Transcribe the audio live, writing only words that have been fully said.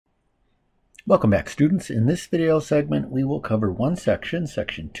Welcome back, students. In this video segment, we will cover one section,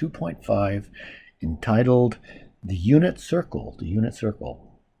 section 2.5, entitled The Unit Circle.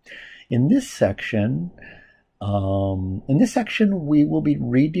 In this section, we will be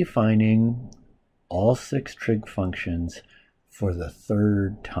redefining all 6 trig functions for the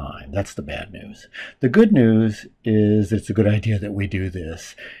 3rd time. That's the bad news. The good news is it's a good idea that we do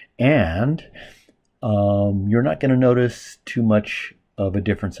this, and you're not going to notice too much of a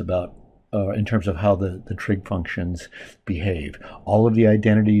difference in terms of how the trig functions behave. All of the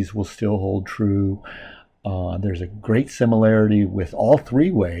identities will still hold true. There's a great similarity with all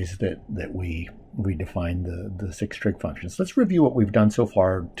 3 ways that we define the 6 trig functions. Let's review what we've done so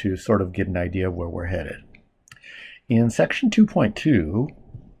far to sort of get an idea of where we're headed. In section 2.2,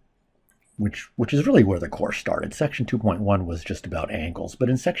 which is really where the course started. Section 2.1 was just about angles, but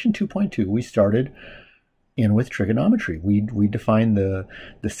in section 2.2 we started in with trigonometry. We defined the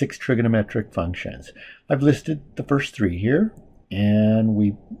 6 trigonometric functions. I've listed the first 3 here,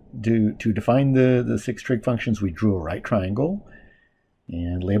 and to define the 6 trig functions, we drew a right triangle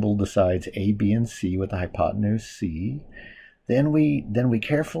and labeled the sides A, B, and C with the hypotenuse C. Then we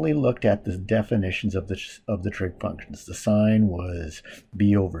carefully looked at the definitions of the trig functions. The sine was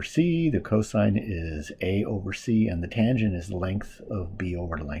B over C, the cosine is A over C, and the tangent is the length of B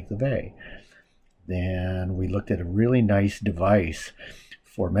over the length of A. Then we looked at a really nice device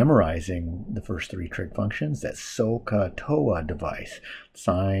for memorizing the first 3 trig functions, that SOHCAHTOA device.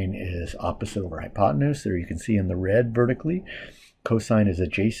 Sine is opposite over hypotenuse. There you can see in the red vertically. Cosine is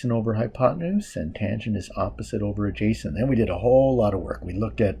adjacent over hypotenuse, and tangent is opposite over adjacent. Then we did a whole lot of work. We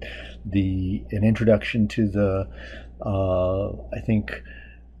looked at an introduction to the, I think,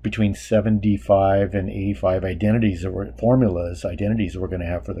 between 75 and 85 identities or formulas, identities we're going to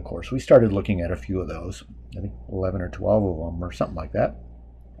have for the course. We started looking at a few of those, I think 11 or 12 of them or something like that.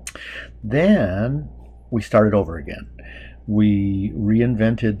 Then we started over again. We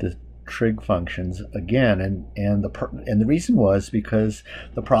reinvented the trig functions again, and the reason was because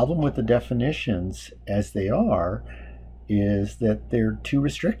the problem with the definitions as they are is that they're too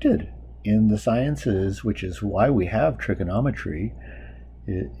restricted. In the sciences, which is why we have trigonometry,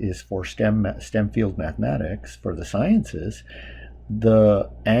 is for STEM field mathematics. For the sciences,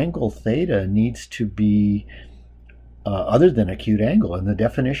 the angle theta needs to be other than acute angle, and the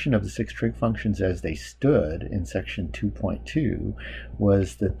definition of the 6 trig functions as they stood in section 2.2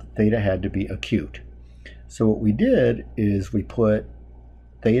 was that theta had to be acute. So what we did is we put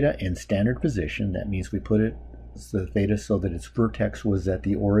theta in standard position. That means we put the theta so that its vertex was at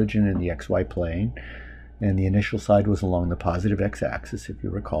the origin in the xy plane, and the initial side was along the positive x-axis. If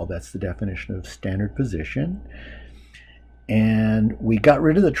you recall, that's the definition of standard position. And we got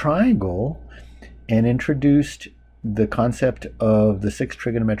rid of the triangle and introduced the concept of the 6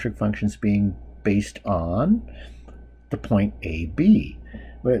 trigonometric functions being based on the point AB.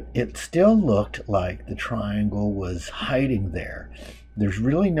 But it still looked like the triangle was hiding there. There's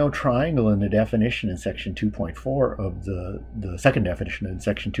really no triangle in the definition in section 2.4 of the second definition in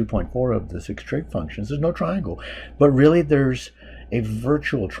section 2.4 of the 6 trig functions. There's no triangle, but really there's a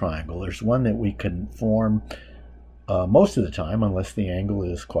virtual triangle. There's one that we can form most of the time, unless the angle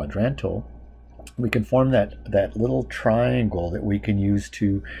is quadrantal. We can form that little triangle that we can use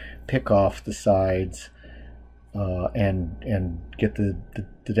to pick off the sides and get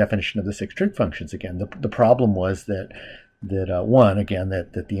the definition of the 6 trig functions again. The problem was that one, again,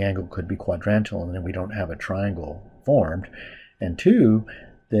 that the angle could be quadrantal and then we don't have a triangle formed, and 2,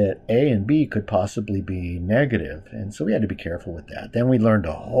 that A and B could possibly be negative, and so we had to be careful with that. Then we learned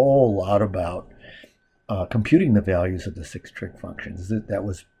a whole lot about computing the values of the 6 trig functions. That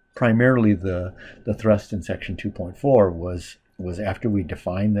was primarily the thrust in section 2.4 was after we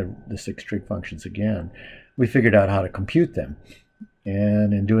defined the 6 trig functions again, we figured out how to compute them.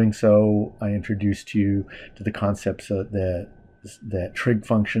 And in doing so, I introduced you to the concepts that trig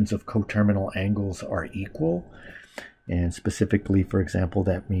functions of coterminal angles are equal. And specifically, for example,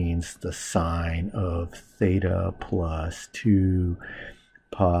 that means the sine of theta plus 2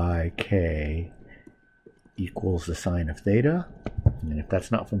 pi k equals the sine of theta. And if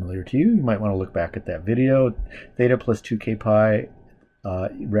that's not familiar to you, you might want to look back at that video. Theta plus 2k pi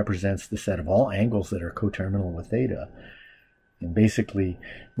represents the set of all angles that are coterminal with theta. And basically,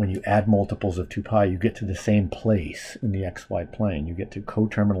 when you add multiples of 2 pi, you get to the same place in the xy plane. You get to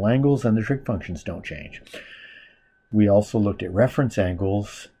coterminal angles, and the trig functions don't change. We also looked at reference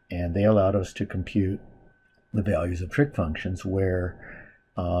angles, and they allowed us to compute the values of trig functions, where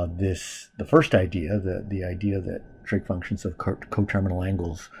the first idea, the idea that trig functions of coterminal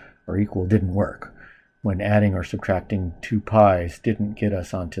angles are equal, didn't work. when adding or subtracting 2 pi's didn't get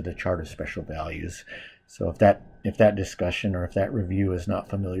us onto the chart of special values. So if that discussion or if that review is not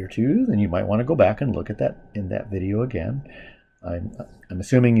familiar to you, then you might want to go back and look at that in that video again. I'm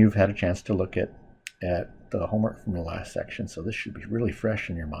assuming you've had a chance to look at the homework from the last section, so this should be really fresh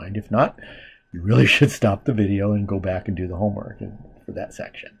in your mind. If not, you really should stop the video and go back and do the homework for that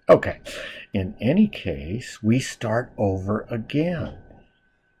section. Okay, in any case, we start over again.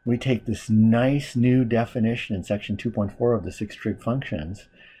 We take this nice new definition in section 2.4 of the 6 trig functions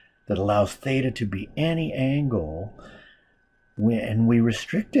that allows theta to be any angle, and we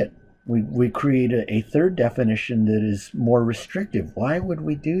restrict it. We create a third definition that is more restrictive. Why would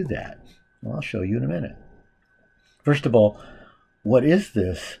we do that? Well, I'll show you in a minute. First of all, what is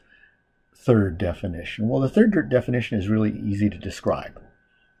this third definition? Well, the third definition is really easy to describe.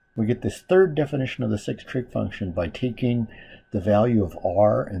 We get this third definition of the 6 trig function by taking the value of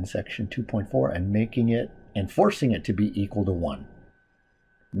r in section 2.4 and making it and forcing it to be equal to 1.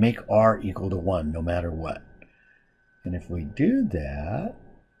 Make r equal to 1 no matter what. And if we do that,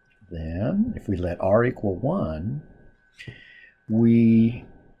 then if we let r equal 1, we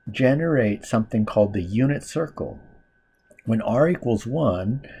generate something called the unit circle. When r equals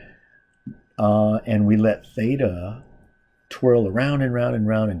 1, and we let theta twirl around and round and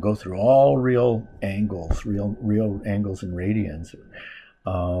round and go through all real angles, real angles and radians,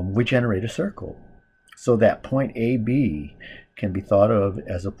 we generate a circle. So that point AB can be thought of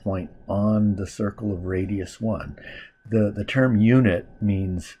as a point on the circle of radius 1. The term unit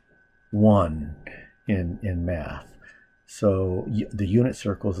means 1 in math. So the unit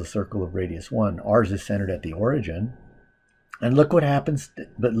circle is a circle of radius 1. Ours is centered at the origin. And look what happens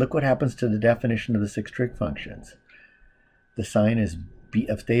to the definition of the 6 trig functions. The sine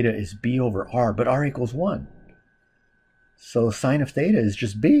of theta is b over r, but r equals 1. So sine of theta is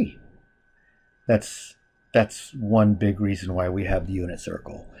just b. That's one big reason why we have the unit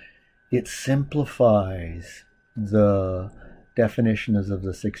circle. It simplifies the definitions of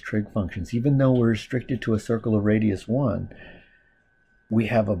the 6 trig functions. Even though we're restricted to a circle of radius 1, we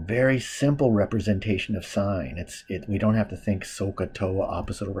have a very simple representation of sine. We don't have to think SOHCAHTOA,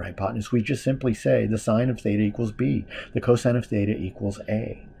 opposite over hypotenuse. We just simply say the sine of theta equals b, the cosine of theta equals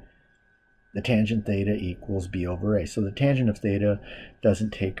a, the tangent theta equals b over a. So the tangent of theta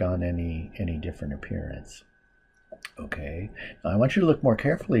doesn't take on any different appearance. Okay, now I want you to look more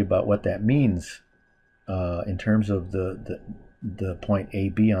carefully about what that means in terms of the point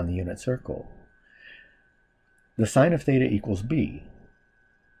AB on the unit circle. The sine of theta equals b.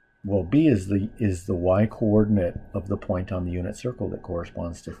 Well, b is the y-coordinate of the point on the unit circle that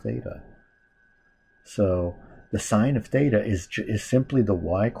corresponds to theta. So the sine of theta is simply the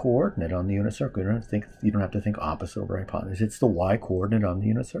y-coordinate on the unit circle. You don't have to think opposite over hypotenuse. It's the y-coordinate on the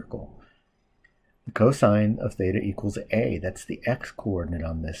unit circle. The cosine of theta equals a. That's the x-coordinate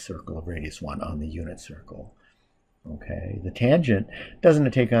on this circle of radius 1 on the unit circle. Okay, the tangent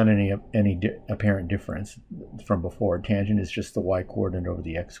doesn't take on any apparent difference from before. Tangent is just the y-coordinate over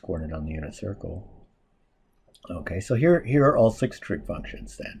the x-coordinate on the unit circle. Okay, so here are all 6 trig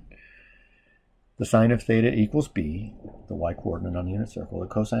functions then. The sine of theta equals b, the y-coordinate on the unit circle. The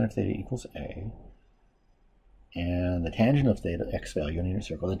cosine of theta equals a. And the tangent of theta, x value on the unit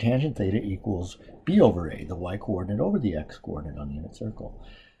circle. The tangent theta equals b over a, the y-coordinate over the x-coordinate on the unit circle.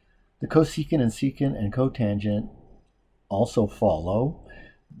 The cosecant and secant and cotangent also follow.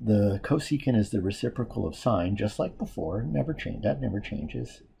 The cosecant is the reciprocal of sine, just like before. That never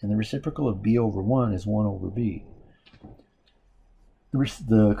changes. And the reciprocal of b over 1 is 1 over b.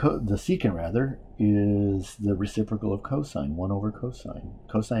 The secant, rather, is the reciprocal of cosine, 1 over cosine.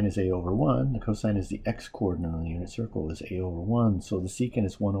 Cosine is a over 1. The cosine is the x-coordinate on the unit circle, is a over 1. So the secant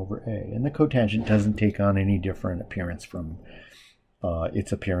is 1 over a. And the cotangent doesn't take on any different appearance from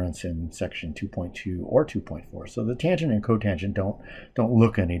its appearance in section 2.2 or 2.4. So the tangent and cotangent don't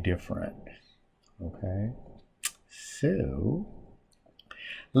look any different. Okay, so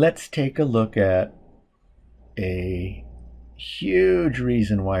let's take a look at a huge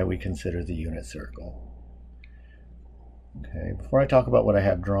reason why we consider the unit circle. Okay, before I talk about what I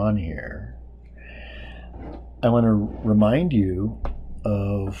have drawn here, I want to remind you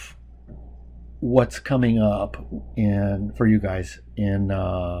of what's coming up for you guys in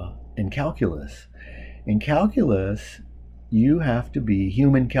calculus. In calculus, you have to be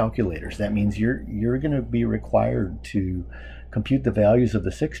human calculators. That means you're going to be required to compute the values of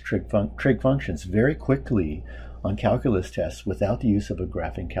the 6 trig functions very quickly on calculus tests without the use of a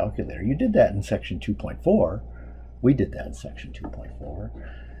graphing calculator. You did that in section 2.4. We did that in section 2.4,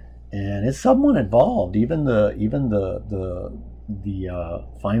 and it's somewhat involved. Even the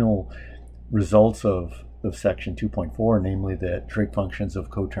final results of section 2.4, namely that trig functions of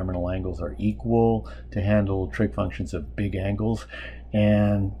coterminal angles are equal to handle trig functions of big angles,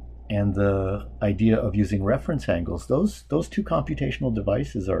 and the idea of using reference angles. Those two computational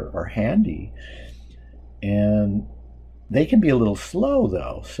devices are handy, and they can be a little slow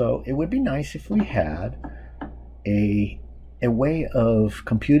though. So it would be nice if we had a way of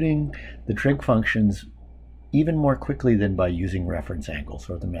computing the trig functions even more quickly than by using reference angles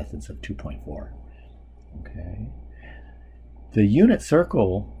or the methods of 2.4. Okay. The unit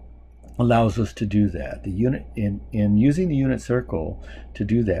circle allows us to do that. The unit in using the unit circle to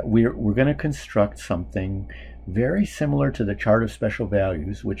do that, we're going to construct something very similar to the chart of special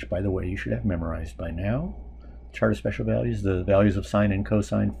values, which, by the way, you should have memorized by now. Chart of special values, the values of sine and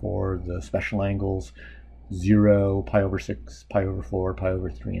cosine for the special angles 0, pi over 6, pi over 4, pi over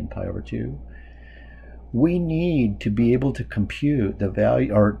 3, and pi over 2. We need to be able to compute the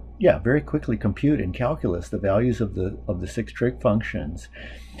value, or very quickly compute in calculus the values of the 6 trig functions,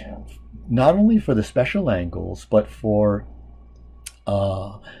 not only for the special angles, but for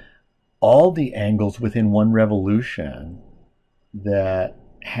all the angles within one revolution that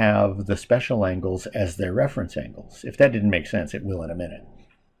have the special angles as their reference angles. If that didn't make sense, it will in a minute.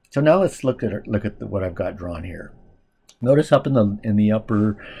 So now let's look at what I've got drawn here. Notice up in the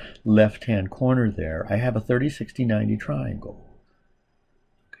upper left-hand corner there, I have a 30, 60, 90 triangle.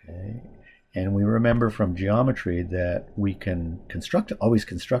 Okay, and we remember from geometry that we can always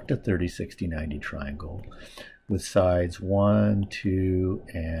construct a 30, 60, 90 triangle with sides 1, 2,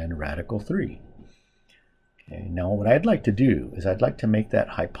 and radical 3. Okay, now what I'd like to do is I'd like to make that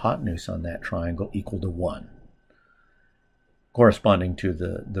hypotenuse on that triangle equal to 1. Corresponding to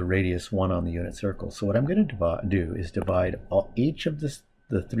the radius 1 on the unit circle. So what I'm going to do is divide each of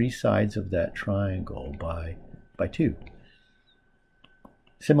the 3 sides of that triangle by 2.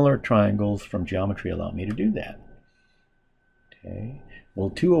 Similar triangles from geometry allow me to do that. Okay. Well,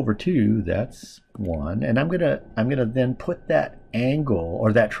 2 over 2, that's 1, and I'm gonna then put that angle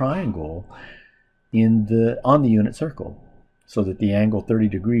or that triangle on the unit circle, so that the angle 30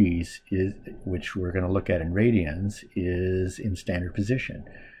 degrees, which we're going to look at in radians, is in standard position.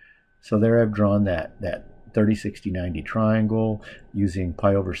 So there I've drawn that 30, 60, 90 triangle using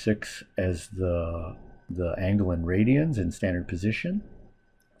pi over 6 as the angle in radians in standard position.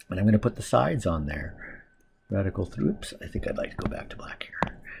 And I'm going to put the sides on there. Radical 3, oops, I think I'd like to go back to black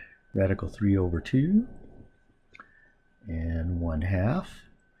here. Radical 3 over 2 and 1/2.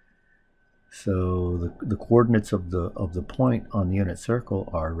 So the coordinates of the point on the unit circle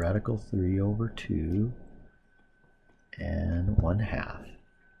are radical 3 over 2 and 1/2.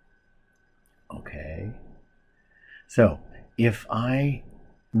 Okay. So if I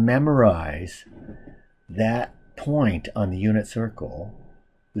memorize that point on the unit circle,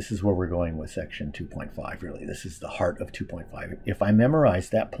 this is where we're going with section 2.5, really. This is the heart of 2.5. If I memorize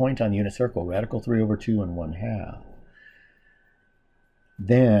that point on the unit circle, radical 3 over 2 and 1/2,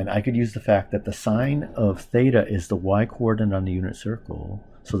 then I could use the fact that the sine of theta is the y-coordinate on the unit circle.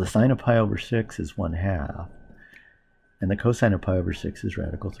 So the sine of pi over 6 is 1/2. And the cosine of pi over 6 is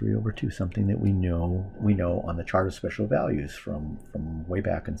radical 3 over 2, something that we know on the chart of special values from way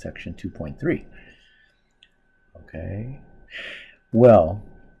back in section 2.3. Okay. Well,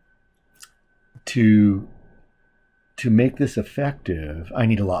 to make this effective, I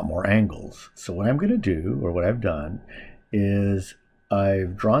need a lot more angles. So what I'm going to do, or what I've done, is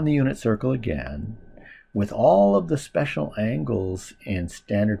I've drawn the unit circle again with all of the special angles in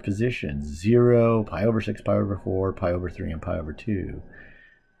standard positions, 0, pi over 6, pi over 4, pi over 3, and pi over 2.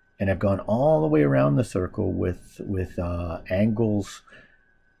 And I've gone all the way around the circle with angles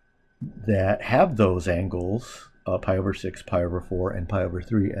that have those angles, pi over 6, pi over 4, and pi over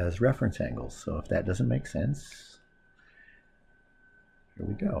 3 as reference angles. So if that doesn't make sense, here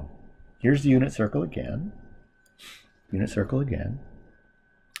we go. Here's the unit circle again. Unit circle again.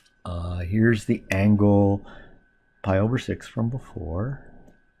 Here's the angle pi over 6 from before.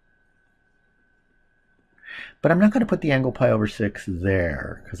 But I'm not going to put the angle pi over 6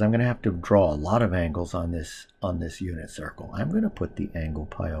 there, because I'm going to have to draw a lot of angles on this unit circle. I'm going to put the angle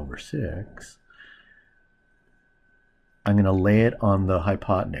pi over 6. I'm going to lay it on the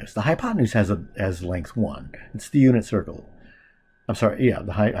hypotenuse. The hypotenuse has length 1. It's the unit circle. I'm sorry, yeah,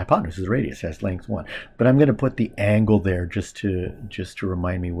 the hypotenuse is the radius, has length 1. But I'm going to put the angle there just to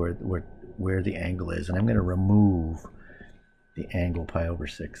remind me where the angle is. And I'm going to remove the angle pi over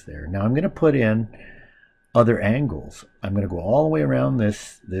 6 there. Now I'm going to put in other angles. I'm going to go all the way around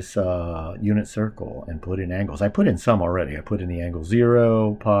this unit circle and put in angles. I put in some already. I put in the angle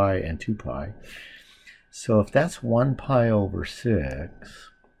 0, pi, and 2 pi. So if that's 1 pi over 6,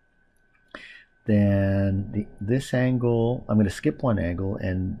 then this angle, I'm going to skip one angle,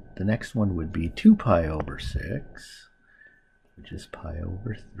 and the next one would be 2 pi over 6, which is pi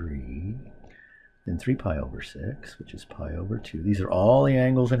over 3. Then 3 pi over 6, which is pi over 2. These are all the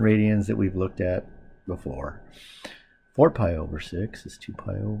angles and radians that we've looked at before. 4 pi over 6 is 2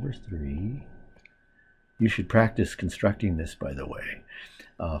 pi over 3. You should practice constructing this, by the way.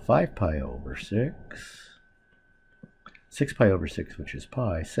 5 pi over 6. 6 pi over 6, which is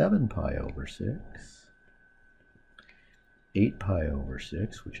pi. 7 pi over 6. 8 pi over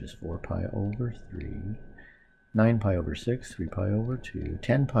 6, which is 4 pi over 3. 9 pi over 6, 3 pi over 2.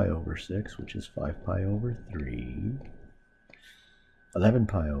 10 pi over 6, which is 5 pi over 3. 11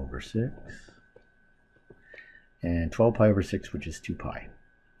 pi over 6. And 12 pi over 6, which is 2 pi.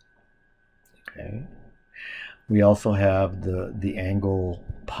 Okay. We also have the angle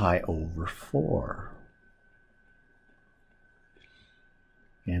pi over 4.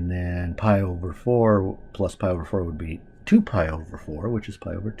 And then pi over 4 plus pi over 4 would be 2 pi over 4, which is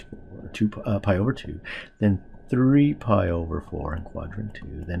pi over 2, or pi over 2. Then 3 pi over 4 in quadrant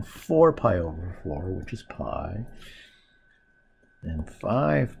 2. Then 4 pi over 4, which is pi. Then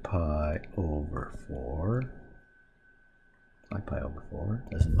 5 pi over 4. 5 pi over 4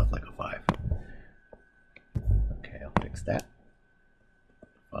 doesn't look like a 5. Okay, I'll fix that.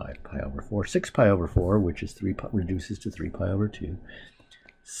 5 pi over 4. 6 pi over 4, which is 3 pi, reduces to 3 pi over 2.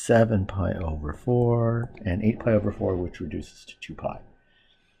 7 pi over 4, and 8 pi over 4, which reduces to 2 pi.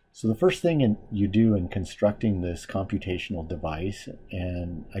 So the first thing you do in constructing this computational device,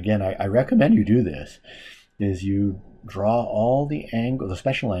 and again, I recommend you do this, is you draw all the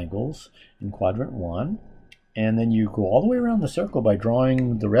special angles in quadrant 1, and then you go all the way around the circle by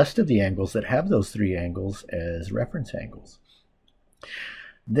drawing the rest of the angles that have those 3 angles as reference angles.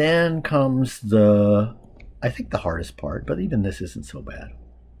 Then comes I think the hardest part, but even this isn't so bad.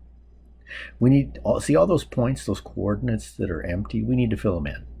 We need, see all those points, those coordinates that are empty, we need to fill them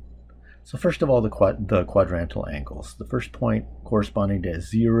in. So first of all, the quadrantal angles. The first point corresponding to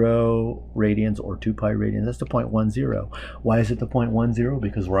 0 radians or 2 pi radians, that's the point 1, 0. Why is it the point 1, 0?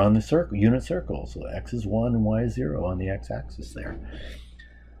 Because we're on the unit circle. So x is 1 and y is 0 on the x-axis there.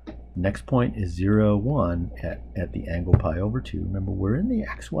 Next point is 0, 1 at the angle pi over 2. Remember, we're in the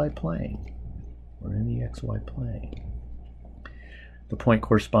xy plane. We're in the xy plane. The point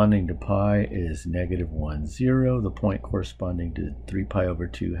corresponding to pi is -1, 0. The point corresponding to 3 pi over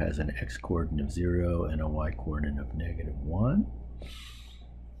 2 has an x-coordinate of 0 and a y-coordinate of -1.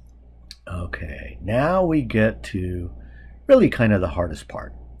 Okay, now we get to really kind of the hardest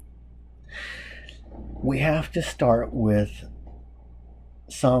part. We have to start with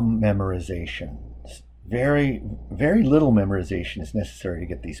some memorization. Very, very little memorization is necessary to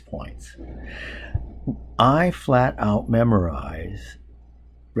get these points. I flat out memorize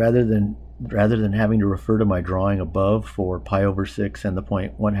rather than having to refer to my drawing above for pi over 6 and the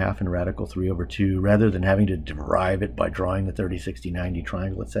point 1/2 and radical 3 over 2, rather than having to derive it by drawing the 30, 60, 90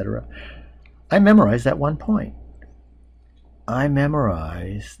 triangle, etc. I memorize that one point. I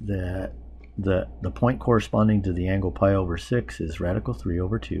memorize that the point corresponding to the angle pi over 6 is radical 3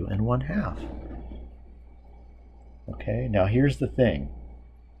 over 2 and 1/2. Okay, now here's the thing.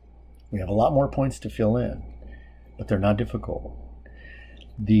 We have a lot more points to fill in, but they're not difficult.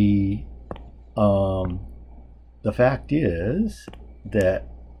 The fact is that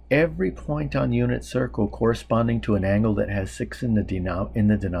every point on unit circle corresponding to an angle that has 6 in the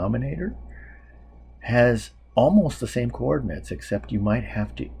denominator has almost the same coordinates, except you might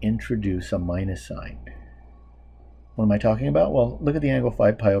have to introduce a minus sign. What am I talking about? Well, look at the angle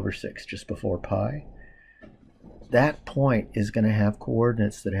 5 pi over 6 just before pi. That point is going to have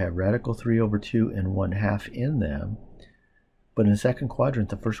coordinates that have radical 3 over 2 and 1/2 in them. But in the second quadrant,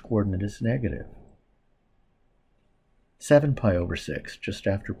 the first coordinate is negative. 7 pi over 6, just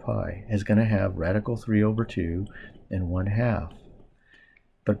after pi, is going to have radical 3 over 2 and 1/2.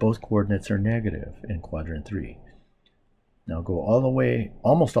 But both coordinates are negative in quadrant 3. Now go all the way,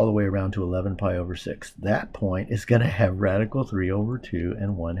 almost all the way around to 11 pi over 6. That point is going to have radical 3 over 2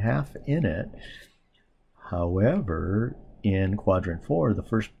 and 1/2 in it. However, in quadrant 4, the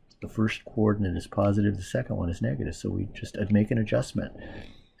first coordinate is positive, the second one is negative, so we just make an adjustment.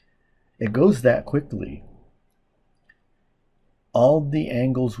 It goes that quickly. All the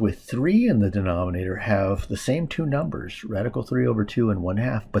angles with 3 in the denominator have the same two numbers, radical 3 over 2 and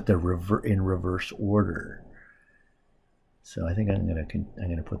 1/2, but they're in reverse order. So I think I'm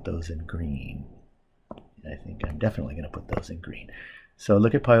going to put those in green. I think I'm definitely going to put those in green. So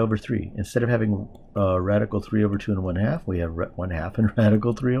look at pi over 3. Instead of having radical 3 over 2 and 1/2, we have 1/2 and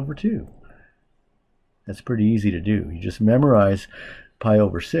radical 3 over 2. That's pretty easy to do. You just memorize pi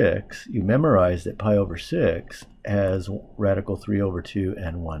over 6, you memorize that pi over 6 has radical 3 over 2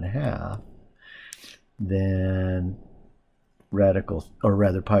 and 1/2. Then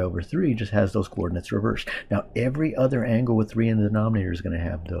pi over 3 just has those coordinates reversed. Now, every other angle with 3 in the denominator is going to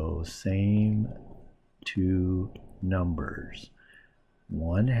have those same two numbers.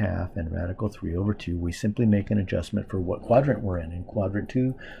 1/2 and radical 3 over 2. We simply make an adjustment for what quadrant we're in. In quadrant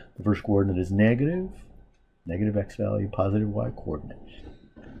 2, the first coordinate is negative x value, positive y coordinate.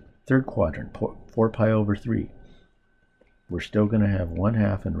 Third quadrant, 4 pi over 3. We're still going to have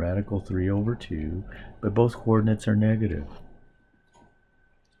 1/2 and radical 3 over 2, but both coordinates are negative.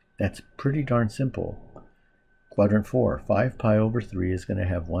 That's pretty darn simple. Quadrant 4, 5 pi over 3 is going to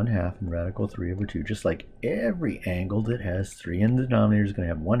have 1/2 and radical 3 over 2. Just like every angle that has 3 in the denominator is going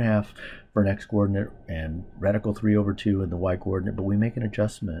to have 1/2 for an x coordinate and radical 3 over 2 in the y coordinate, but we make an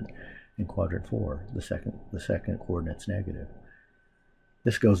adjustment in quadrant 4. The second coordinate's negative.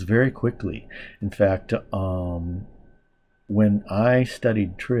 This goes very quickly. In fact, when I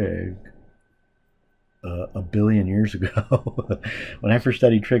studied trig a billion years ago, when I first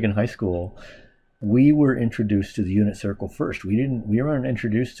studied trig in high school, we were introduced to the unit circle first. We weren't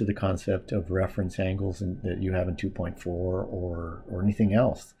introduced to the concept of reference angles that you have in 2.4 or anything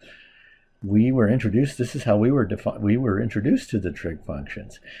else. We were introduced. This is how we were introduced to the trig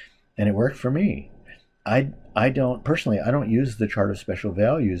functions, and it worked for me. I don't use the chart of special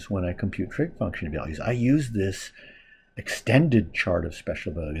values when I compute trig function values. I use this extended chart of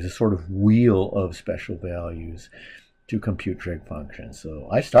special values, a sort of wheel of special values, to compute trig functions. So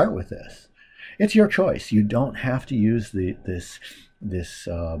I start with this. It's your choice. You don't have to use this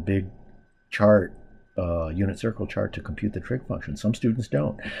big chart, unit circle chart, to compute the trig function. Some students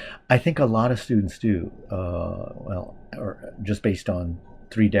don't. I think a lot of students do. Or just based on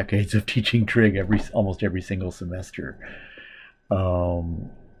 3 decades of teaching trig almost every single semester.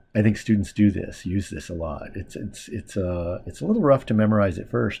 I think students use this a lot. It's a little rough to memorize at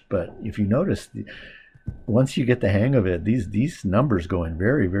first, but if you notice, once you get the hang of it, these numbers go in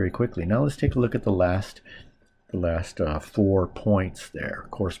very, very quickly. Now let's take a look at the last 4 points there,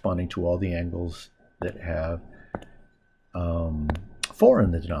 corresponding to all the angles that have 4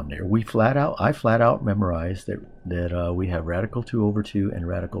 in the denominator. I flat out memorized that we have radical 2 over 2 and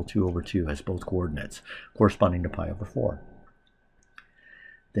radical 2 over 2 as both coordinates, corresponding to pi over 4.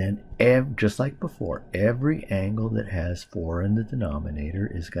 Then, just like before, every angle that has 4 in the denominator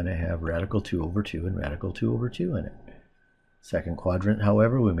is going to have radical 2 over 2 and radical 2 over 2 in it. Second quadrant,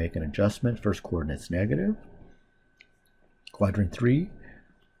 however, we make an adjustment. First coordinate's negative. Quadrant 3,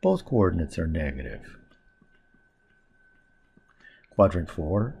 both coordinates are negative. Quadrant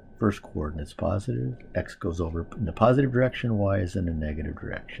 4, first coordinate's positive. X goes over in the positive direction, y is in the negative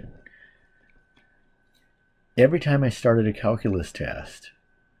direction. Every time I started a calculus test,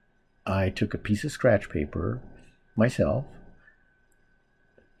 I took a piece of scratch paper myself.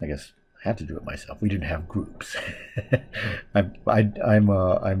 I guess I had to do it myself. We didn't have groups.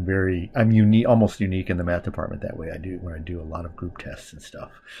 I'm unique, almost unique in the math department that way. Where I do a lot of group tests and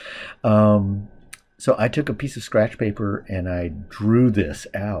stuff. So I took a piece of scratch paper and I drew this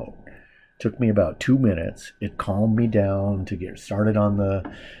out. Took me about 2 minutes. It calmed me down to get started on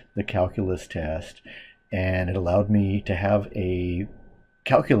the calculus test, and it allowed me to have a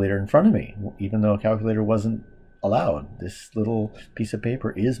calculator in front of me, even though a calculator wasn't allowed. This little piece of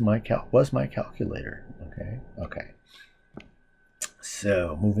paper was my calculator. Okay.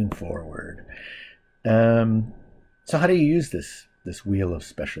 So moving forward, so how do you use this wheel of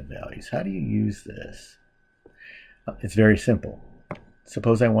special values? How do you use this? It's very simple.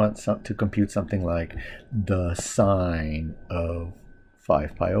 Suppose I want to compute something like the sine of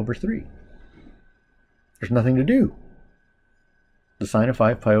 5 pi over 3. There's nothing to do. The sine of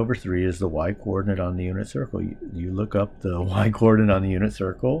 5 pi over 3 is the y-coordinate on the unit circle. You look up the y-coordinate on the unit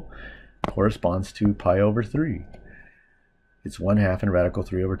circle, corresponds to pi over 3. It's 1/2 and radical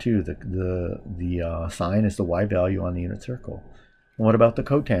 3 over 2. The sine is the y value on the unit circle. And what about the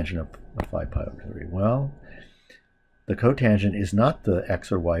cotangent of 5 pi over 3? Well, the cotangent is not the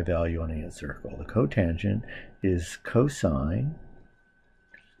x or y value on the unit circle. The cotangent is cosine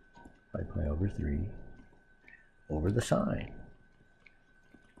 5 pi over 3 over the sine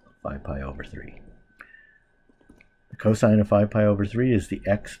 5 pi over 3. The cosine of 5 pi over 3 is the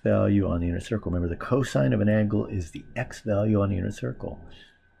x value on the unit circle. Remember, the cosine of an angle is the x value on the unit circle.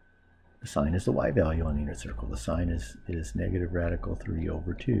 The sine is the y value on the unit circle. The sine is negative radical 3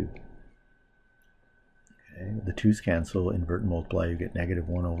 over 2. Okay. The 2's cancel, invert and multiply, you get negative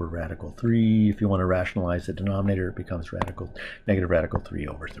 1 over radical 3. If you want to rationalize the denominator, it becomes negative radical 3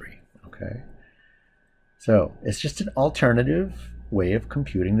 over 3. Okay. So it's just an alternative way of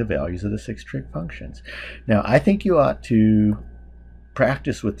computing the values of the 6 trig functions. Now, I think you ought to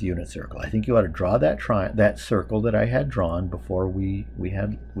practice with the unit circle. I think you ought to draw that circle that I had drawn before we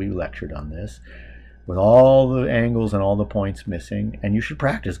lectured on this, with all the angles and all the points missing, and you should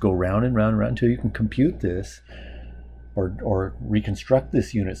practice. Go round and round and round until you can compute this, or reconstruct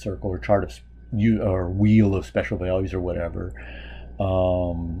this unit circle or chart of or wheel of special values or whatever,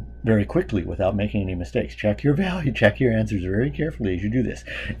 very quickly without making any mistakes. Check your value, check your answers very carefully as you do this.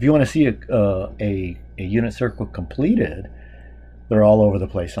 If you want to see a unit circle completed, they're all over the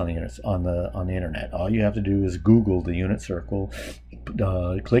place on the internet. All you have to do is Google the unit circle,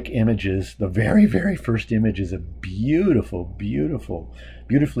 click images. The very, very first image is a beautiful,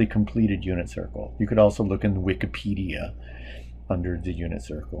 beautifully completed unit circle. You could also look in Wikipedia under the unit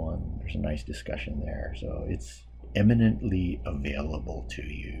circle, and there's a nice discussion there. So it's eminently available to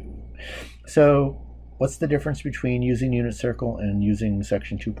you. So what's the difference between using unit circle and using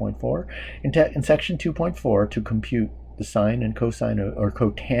section 2.4? In section 2.4, to compute the sine and cosine or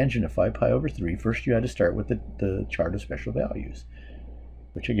cotangent of 5 pi over 3, first you had to start with the chart of special values,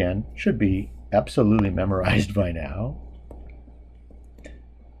 which again should be absolutely memorized by now.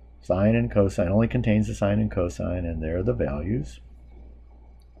 Sine and cosine only contains the sine and cosine, and there are the values.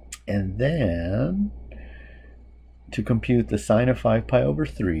 And then to compute the sine of 5 pi over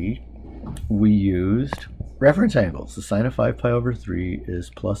 3, we used reference angles. The sine of 5 pi over 3 is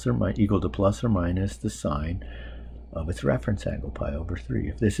equal to plus or minus the sine of its reference angle, pi over 3.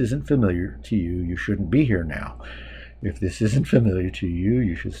 If this isn't familiar to you, you shouldn't be here now. If this isn't familiar to you,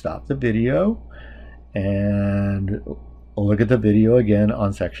 you should stop the video and look at the video again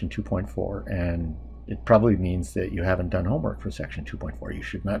on section 2.4. And it probably means that you haven't done homework for section 2.4. You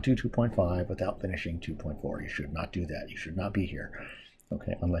should not do 2.5 without finishing 2.4. You should not do that. You should not be here,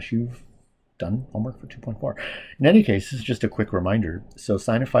 okay, unless you've done homework for 2.4. In any case, this is just a quick reminder. So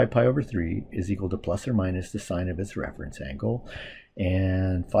sine of 5 pi over 3 is equal to plus or minus the sine of its reference angle.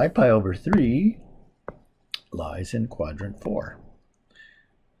 And 5 pi over 3 lies in quadrant 4.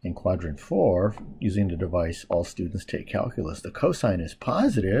 In quadrant 4, using the device all students take calculus, the cosine is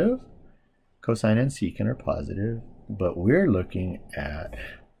positive. Cosine and secant are positive, but we're looking at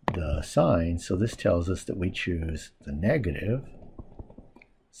the sine, so this tells us that we choose the negative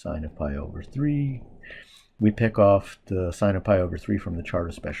sine of pi over 3. We pick off the sine of pi over 3 from the chart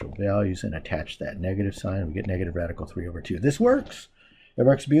of special values and attach that negative sign. We get negative radical 3 over 2. This works. It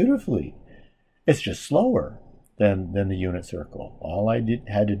works beautifully. It's just slower than the unit circle. All I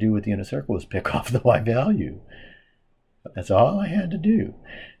had to do with the unit circle was pick off the y value. That's all I had to do.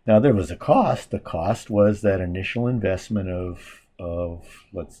 Now there was a cost. The cost was that initial investment of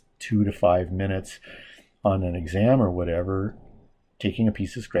 2 to 5 minutes on an exam or whatever, taking a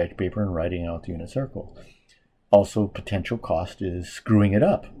piece of scratch paper and writing out the unit circle. Also, potential cost is screwing it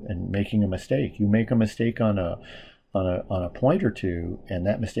up and making a mistake. You make a mistake on a point or two, and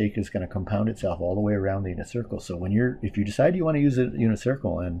that mistake is going to compound itself all the way around the unit circle. So if you decide you want to use a unit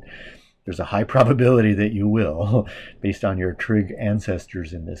circle, and there's a high probability that you will, based on your trig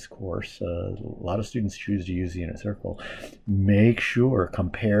ancestors in this course, a lot of students choose to use the unit circle. Make sure,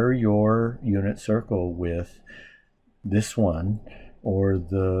 compare your unit circle with this one, or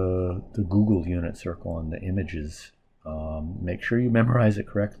the Google unit circle on the images. Make sure you memorize it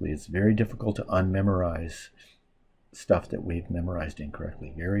correctly. It's very difficult to unmemorize stuff that we've memorized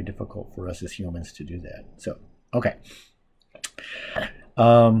incorrectly. Very difficult for us as humans to do that. So, okay.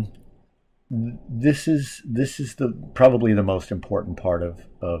 This is probably the most important part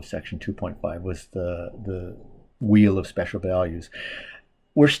of section 2.5 was the wheel of special values.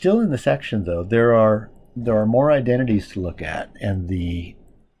 We're still in the section though. There are more identities to look at, and the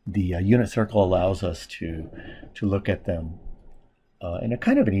unit circle allows us to look at them in a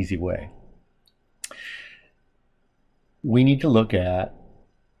kind of an easy way. We need to look at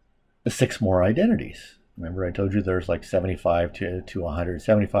the 6 more identities. Remember, I told you there's like 75 to 100,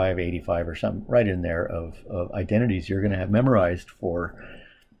 75, 85 or something right in there of identities you're going to have memorized for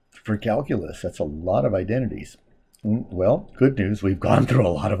calculus. That's a lot of identities. Well, good news, we've gone through a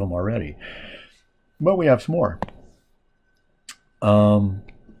lot of them already. But we have some more. And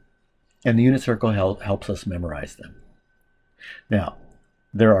the unit circle helps us memorize them. Now,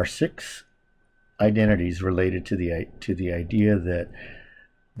 there are 6 identities related to the idea that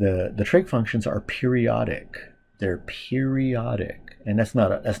the trig functions are periodic. They're periodic, and that's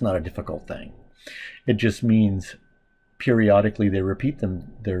not a difficult thing. It just means periodically they repeat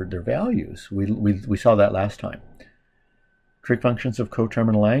their values. We saw that last time. Trig functions of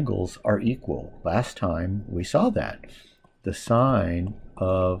coterminal angles are equal. Last time we saw that. The sine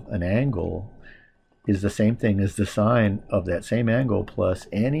of an angle is the same thing as the sine of that same angle plus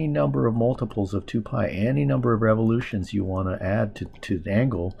any number of multiples of 2 pi, any number of revolutions you want to add to the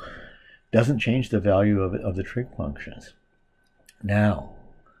angle. Doesn't change the value of the trig functions. Now,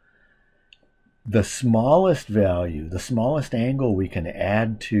 the smallest value, the smallest angle we can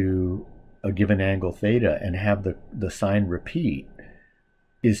add to a given angle theta and have the sign repeat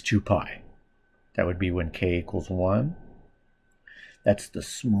is 2 pi. That would be when k equals 1. That's the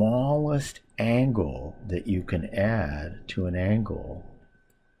smallest angle that you can add to an angle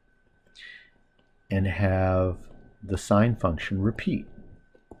and have the sine function repeat.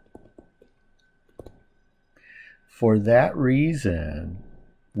 For that reason,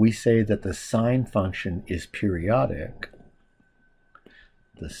 we say that the sine function is periodic.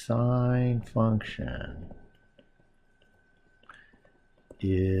 The sine function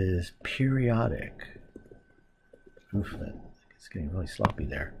is periodic. Oof, it's getting really sloppy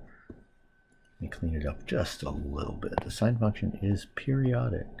there. Let me clean it up just a little bit. The sine function is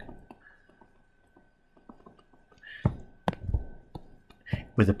periodic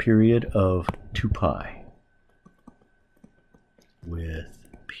with a period of 2 pi. With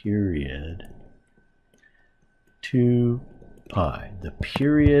period 2 pi. The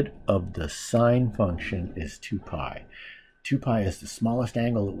period of the sine function is 2 pi. 2 pi is the smallest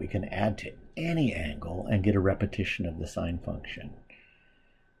angle that we can add to any angle and get a repetition of the sine function.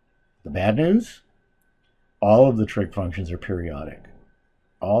 The bad news? All of the trig functions are periodic.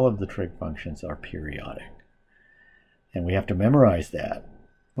 All of the trig functions are periodic. And we have to memorize that.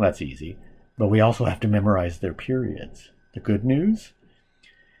 Well, that's easy. But we also have to memorize their periods. The good news,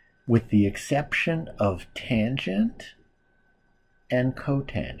 with the exception of tangent and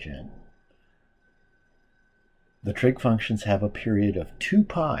cotangent, the trig functions have a period of 2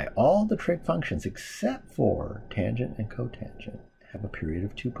 pi. All the trig functions except for tangent and cotangent have a period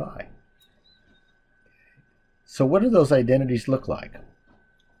of 2 pi. So what do those identities look like?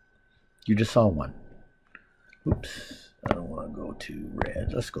 You just saw one. Oops, I don't want to go to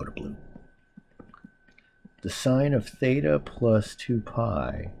red. Let's go to blue. The sine of theta plus 2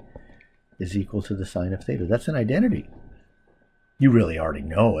 pi is equal to the sine of theta. That's an identity. You really already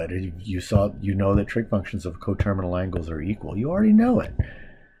know it. You know that trig functions of coterminal angles are equal. You already know it,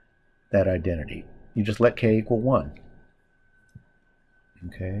 that identity. You just let k equal 1.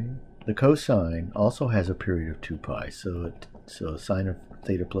 Okay. The cosine also has a period of 2 pi. So sine of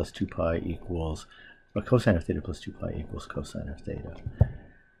theta plus 2 pi equals, or cosine of theta plus 2 pi equals cosine of theta.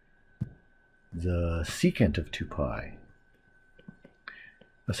 The secant of 2 pi,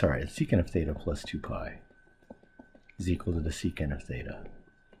 the secant of theta plus 2 pi is equal to the secant of theta.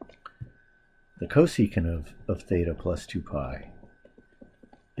 The cosecant of theta plus 2 pi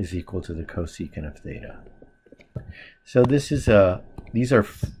is equal to the cosecant of theta. So these are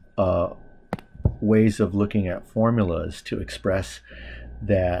ways of looking at formulas to express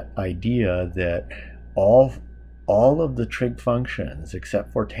that idea that all of the trig functions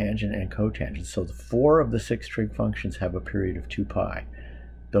except for tangent and cotangent, so the 4 of the 6 trig functions have a period of 2 pi.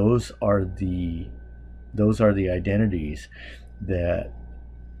 Those are the identities that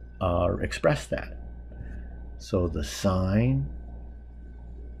express that. So the sine,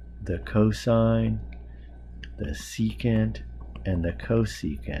 the cosine, the secant, and the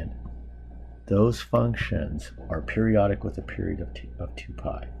cosecant, those functions are periodic with a period of 2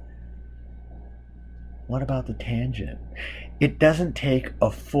 pi. What about the tangent? It doesn't take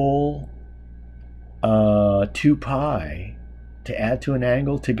a full 2 pi to add to an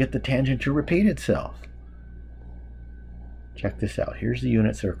angle to get the tangent to repeat itself. Check this out. Here's the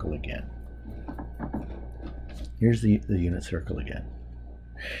unit circle again. Here's the unit circle again.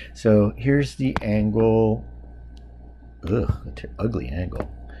 So here's the angle. Ugly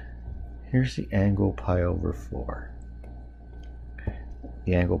angle. Here's the angle pi over 4.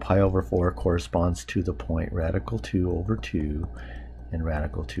 The angle pi over 4 corresponds to the point radical 2 over 2 and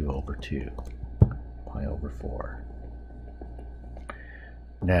radical 2 over 2. Pi over 4.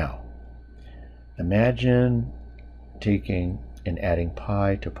 Now, imagine taking and adding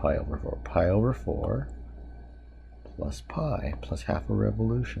pi to pi over 4. Pi over 4 plus pi plus half a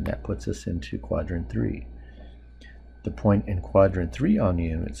revolution. That puts us into quadrant 3. The point in quadrant 3 on the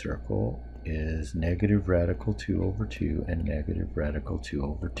unit circle is negative radical 2 over 2 and negative radical 2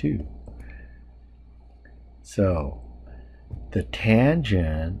 over 2. So the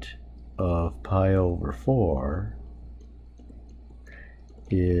tangent of pi over 4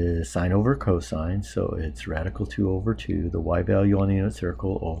 is sine over cosine, so it's radical 2 over 2, the y value on the unit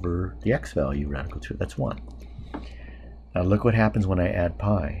circle over the x value, radical 2, that's 1. Now look what happens when I add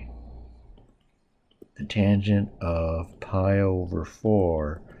pi. The tangent of pi over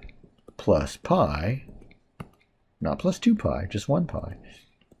 4 plus pi, not plus 2 pi, just 1 pi.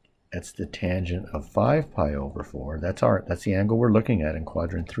 That's the tangent of 5 pi over 4. That's the angle we're looking at in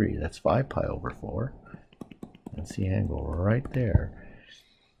quadrant 3. That's 5 pi over 4. That's the angle right there.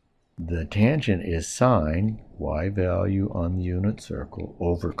 The tangent is sine y value on the unit circle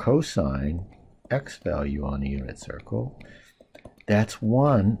over cosine x value on the unit circle. That's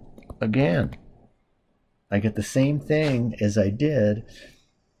 1 again. I get the same thing as I did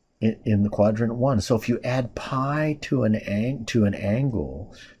in the quadrant 1. So if you add pi to an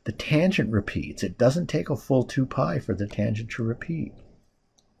angle, the tangent repeats. It doesn't take a full 2 pi for the tangent to repeat.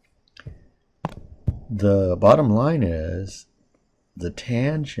 The bottom line is the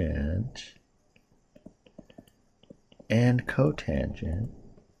tangent and cotangent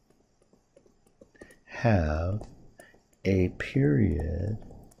have a period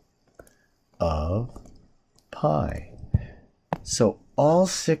of pi. So all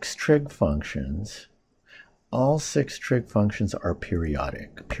 6 trig functions are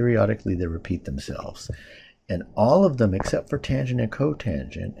periodic. Periodically they repeat themselves. And all of them except for tangent and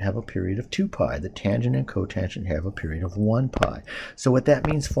cotangent have a period of 2 pi. The tangent and cotangent have a period of 1 pi. So what that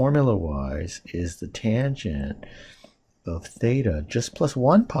means formula-wise is the tangent of theta just plus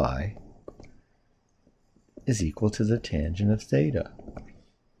 1 pi is equal to the tangent of theta.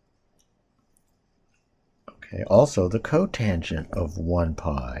 Okay. Also, the cotangent of 1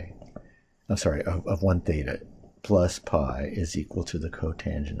 pi, of 1 theta plus pi is equal to the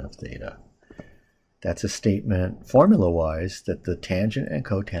cotangent of theta. That's a statement, formula-wise, that the tangent and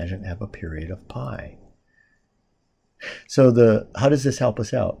cotangent have a period of pi. So how does this help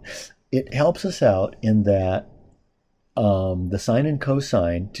us out? It helps us out in that the sine and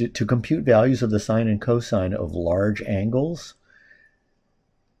cosine, to compute values of the sine and cosine of large angles,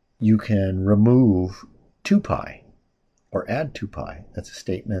 you can remove 2 pi or add 2 pi. That's a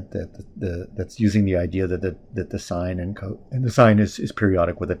statement that's using the idea that the sine and the sine is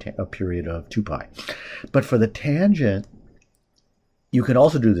periodic with a period of 2 pi. But for the tangent, you can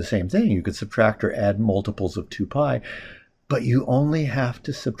also do the same thing. You could subtract or add multiples of 2 pi, but you only have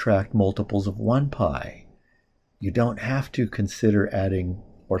to subtract multiples of 1 pi. You don't have to consider adding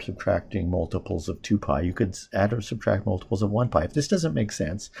or subtracting multiples of 2 pi. You could add or subtract multiples of 1 pi. If this doesn't make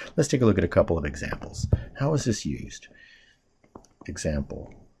sense, let's take a look at a couple of examples. How is this used?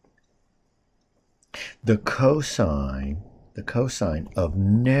 Example. The cosine of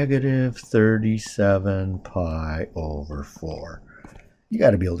negative 37 pi over 4. You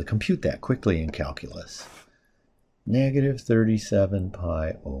got to be able to compute that quickly in calculus. Negative 37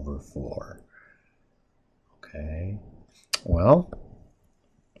 pi over 4. Okay. Well,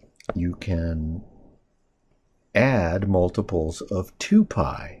 you can add multiples of 2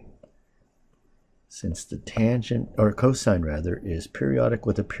 pi. Since the tangent, or cosine rather, is periodic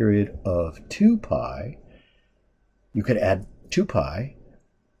with a period of 2 pi, you could add 2 pi,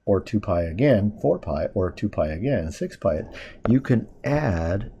 or 2 pi again, 4 pi, or 2 pi again, 6 pi. You can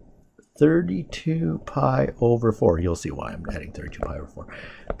add 32 pi over 4. You'll see why I'm adding 32 pi over 4.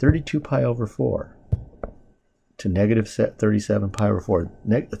 32 pi over 4 to negative 37 pi over 4.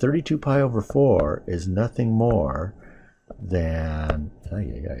 32 pi over 4 is nothing more than,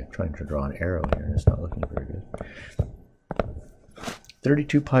 I'm trying to draw an arrow here and it's not looking very good.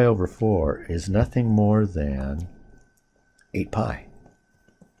 32 pi over 4 is nothing more than 8 pi.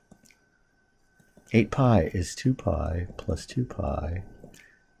 8 pi is 2 pi plus 2 pi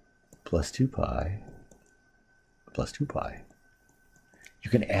plus 2 pi plus 2 pi.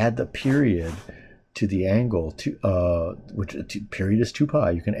 You can add the period to the angle, which period is 2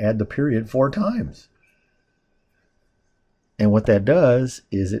 pi. You can add the period 4 times. And what that does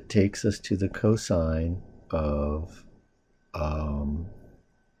is it takes us to the cosine of,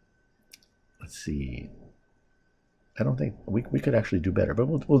 let's see, I don't think, we could actually do better, but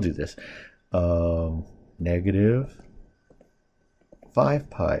we'll do this. Negative 5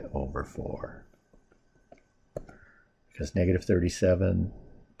 pi over 4. Because negative 37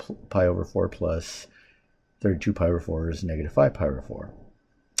 pi over 4 plus 32 pi over 4 is negative 5 pi over 4.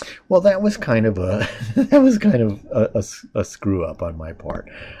 Well, that was kind of a screw up on my part.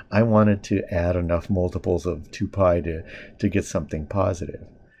 I wanted to add enough multiples of 2 pi to get something positive.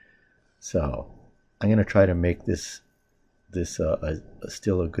 So I'm going to try to make this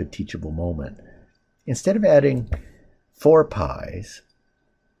still a good teachable moment. Instead of adding 4 pi's,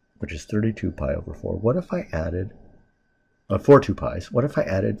 which is 32 pi over 4, what if I added 4 2 pi's? What if I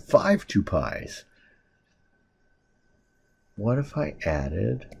added 5 2 pi's? What if I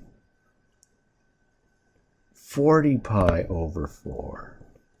added 40 pi over 4?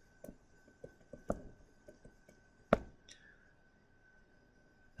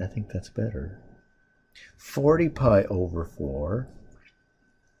 I think that's better. 40 pi over 4,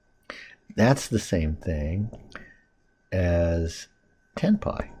 that's the same thing as 10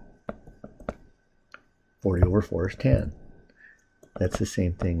 pi. 40 over 4 is 10. That's the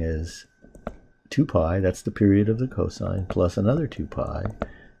same thing as 2 pi, that's the period of the cosine, plus another 2 pi,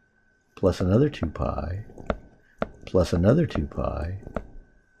 plus another 2 pi, plus another 2 pi,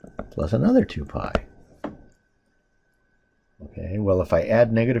 plus another 2 pi. Okay, well, if I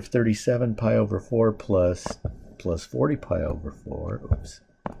add negative 37 pi over 4 plus 40 pi over 4, oops,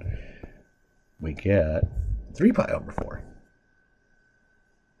 we get 3 pi over 4.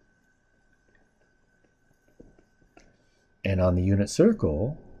 And on the unit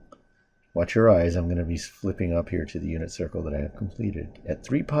circle, watch your eyes, I'm going to be flipping up here to the unit circle that I have completed. At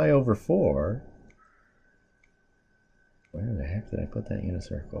 3 pi over 4, where the heck did I put that unit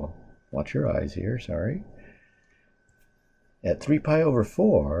circle? Watch your eyes here, sorry. At 3 pi over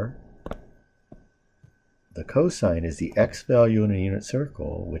 4, the cosine is the x value in a unit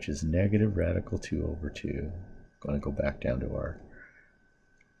circle, which is negative radical 2 over 2. I'm going to go back down to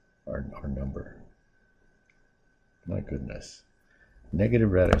our number. My goodness.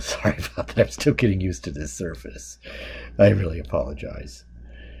 Negative radical, sorry about that, I'm still getting used to this surface. I really apologize.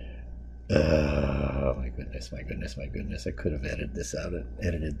 My goodness, my goodness, my goodness. I could have edited this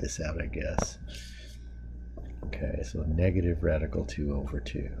out, I guess. Okay, so negative radical 2 over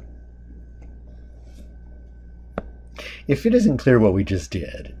 2. If it isn't clear what we just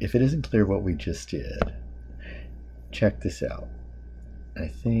did, check this out. I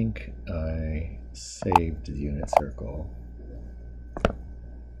think I saved the unit circle.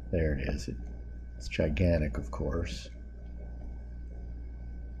 There it is. It's gigantic, of course.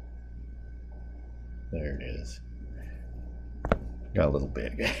 There it is. Got a little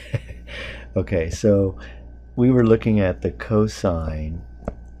big. Okay, so we were looking at the cosine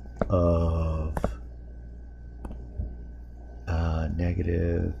of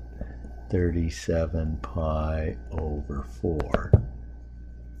negative 37 pi over 4.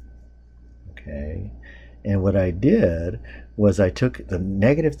 Okay, and what I did was I took the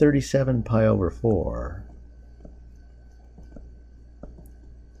negative 37 pi over 4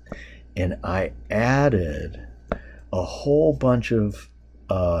 and I added a whole bunch of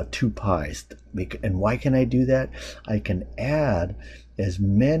 2 pi's. And why can I do that? I can add as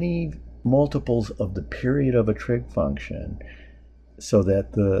many multiples of the period of a trig function so that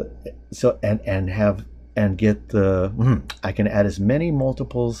I can add as many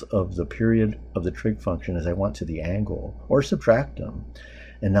multiples of the period of the trig function as I want to the angle, or subtract them,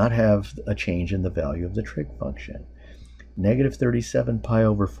 and not have a change in the value of the trig function. Negative 37 pi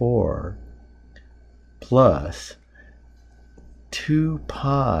over 4 plus 2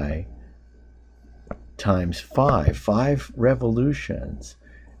 pi times 5 revolutions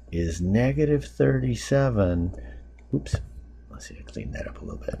is negative 37, oops, let's see, I clean that up a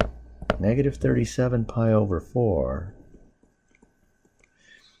little bit. Negative 37 pi over 4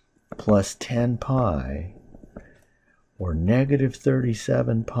 plus 10 pi, or negative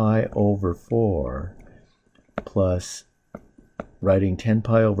 37 pi over 4 plus, writing 10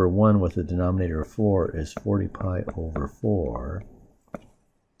 pi over 1 with a denominator of 4 is 40 pi over 4.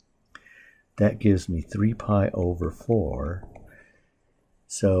 That gives me 3 pi over 4.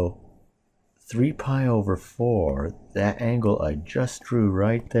 So 3 pi over 4, that angle I just drew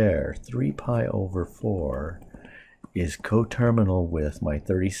right there, 3 pi over 4, is coterminal with my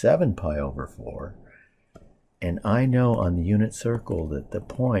 37 pi over 4. And I know on the unit circle that the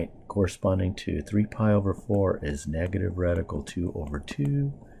point corresponding to 3 pi over 4 is negative radical 2 over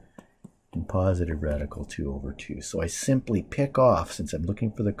 2 and positive radical 2 over 2. So I simply pick off, since I'm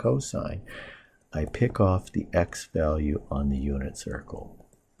looking for the cosine, I pick off the x value on the unit circle.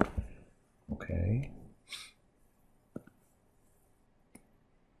 Okay.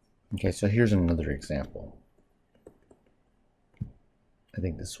 Okay, so here's another example. I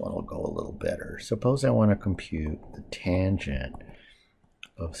think this one will go a little better. Suppose I want to compute the tangent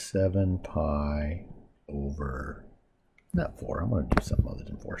of 7 pi over, not 4, I'm going to do something other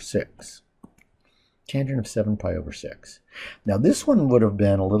than 4, 6. Tangent of 7 pi over 6. Now this one would have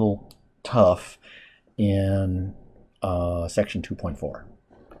been a little tough in section 2.4.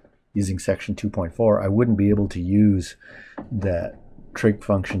 Using section 2.4, I wouldn't be able to use that trig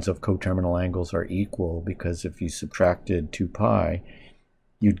functions of coterminal angles are equal, because if you subtracted 2 pi,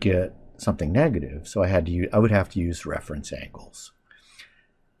 you'd get something negative. So I would have to use reference angles.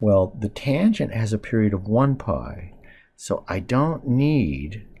 Well, the tangent has a period of 1 pi, so I don't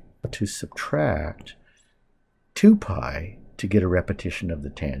need to subtract 2 pi to get a repetition of the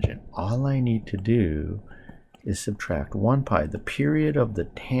tangent. All I need to do is subtract 1 pi. The period of the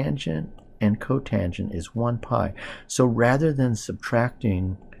tangent and cotangent is 1 pi. So rather than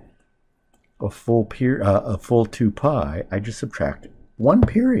subtracting a full 2 pi, I just subtract 1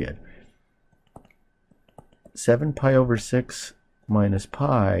 period. 7 pi over 6 minus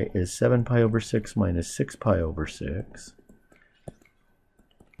pi is 7 pi over 6 minus 6 pi over 6,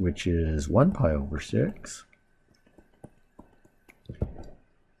 which is 1 pi over 6.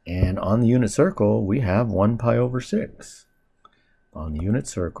 And on the unit circle, we have 1 pi over 6. On the unit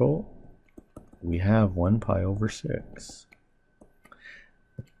circle, we have 1 pi over 6.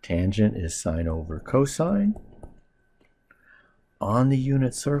 Tangent is sine over cosine. On the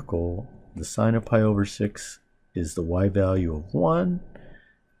unit circle, the sine of pi over 6 is the y value of 1.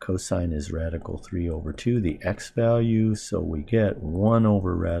 Cosine is radical 3 over 2, the x value, so we get 1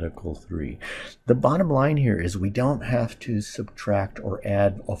 over radical 3. The bottom line here is we don't have to subtract or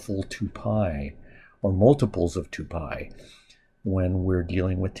add a full 2 pi or multiples of 2 pi when we're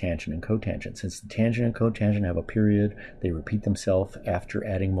dealing with tangent and cotangent. Since the tangent and cotangent have a period, they repeat themselves after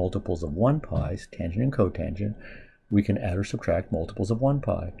adding multiples of 1 pi, tangent and cotangent, we can add or subtract multiples of 1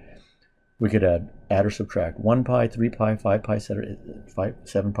 pi. We could add or subtract 1 pi, 3 pi, 5 pi,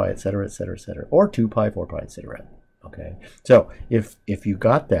 7 pi, etc., etc., etc., or 2 pi, 4 pi, etc. Okay, so if you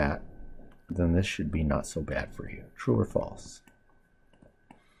got that, then this should be not so bad for you. True or false?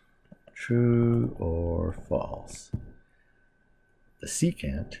 True or false? The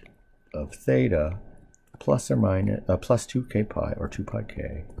secant of theta plus or minus plus 2k pi or 2 pi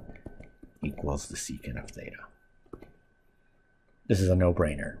k equals the secant of theta. This is a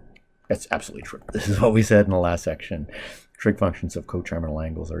no-brainer. That's absolutely true. This is what we said in the last section. Trig functions of coterminal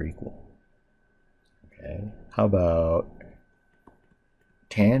angles are equal. Okay. How about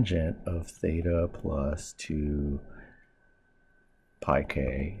tangent of theta plus 2 pi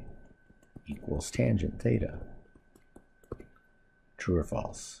k equals tangent theta? True or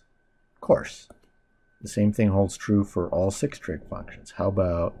false? Of course. The same thing holds true for all 6 trig functions. How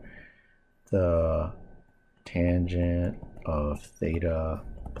about the tangent of theta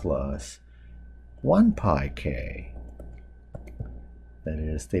plus 1 pi k? That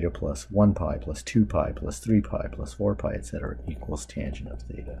is theta plus 1 pi plus 2 pi plus 3 pi plus 4 pi, etc. equals tangent of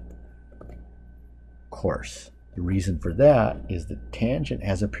theta. Of course. The reason for that is that tangent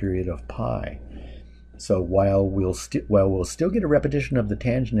has a period of pi. So while we'll still get a repetition of the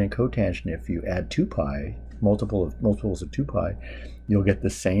tangent and cotangent if you add 2 pi, multiples of 2 pi, you'll get the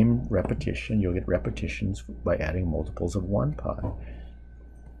same repetition. You'll get repetitions by adding multiples of 1 pi.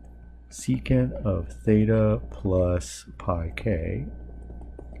 Secant of theta plus pi k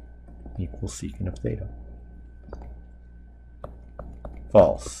equals secant of theta.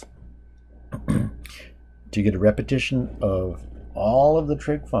 False. To get a repetition of all of the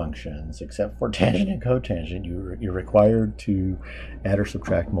trig functions except for tangent and cotangent, you're required to add or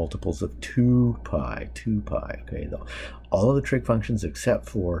subtract multiples of 2 pi. Okay, all of the trig functions except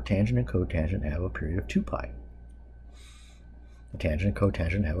for tangent and cotangent have a period of 2 pi. The tangent and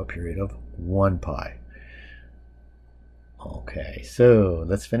cotangent have a period of 1 pi. Okay, so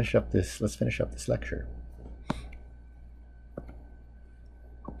let's finish up this lecture.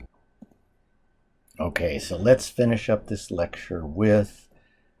 Okay, so let's finish up this lecture with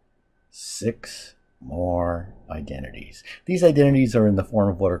 6 more identities. These identities are in the form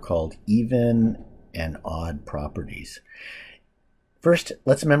of what are called even and odd properties. First,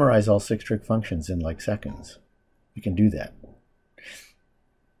 let's memorize all 6 trig functions in like seconds. We can do that.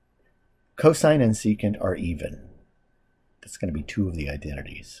 Cosine and secant are even. That's going to be 2 of the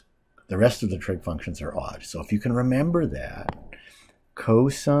identities. The rest of the trig functions are odd. So if you can remember that,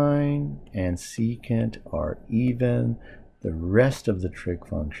 cosine and secant are even. The rest of the trig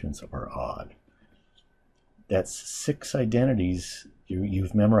functions are odd. That's 6 identities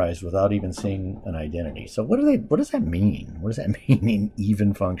you've memorized without even seeing an identity. So what does that mean? What does that mean in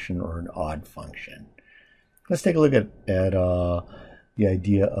even function or an odd function? Let's take a look at the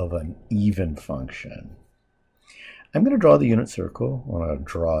idea of an even function. I'm going to draw the unit circle. When I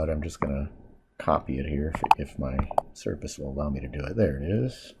draw it, I'm just going to copy it here if my surface will allow me to do it. There it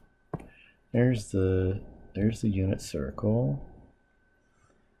is. There's the unit circle.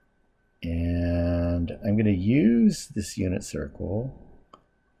 And I'm going to use this unit circle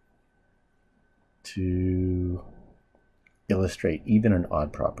to illustrate even and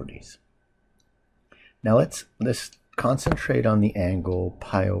odd properties. Now let's concentrate on the angle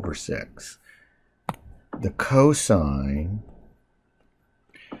pi over 6. The cosine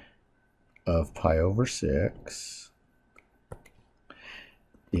of pi over 6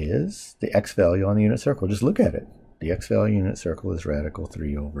 is the x value on the unit circle. Just look at it. The x value unit circle is radical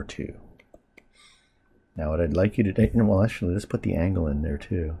 3 over 2. Now what I'd like you to take, well actually let's put the angle in there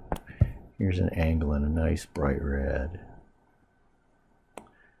too. Here's an angle in a nice bright red.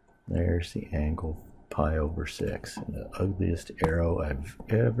 There's the angle pi over 6, and the ugliest arrow I've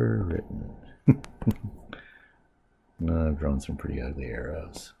ever written. No, I've drawn some pretty ugly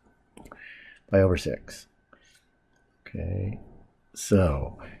arrows. Pi over 6. Okay,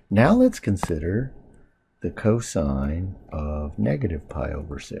 so now let's consider the cosine of negative pi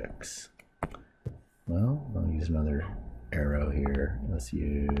over 6. Well, I'll use another arrow here. Let's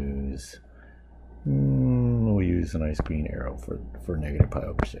use, we'll use a nice green arrow for negative pi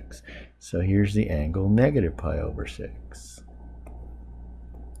over 6. So here's the angle negative pi over 6.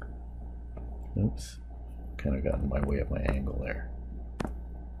 Oops, kind of got in my way of my angle there.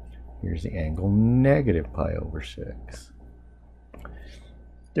 Here's the angle negative pi over 6.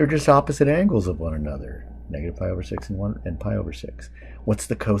 They're just opposite angles of one another. Negative pi over 6 and pi over 6. What's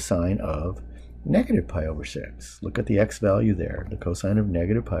the cosine of negative pi over 6? Look at the x value there. The cosine of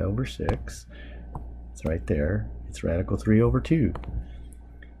negative pi over 6. It's right there. It's radical 3 over 2.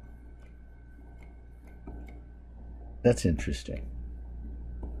 That's interesting.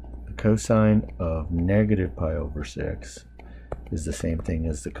 The cosine of negative pi over 6 is the same thing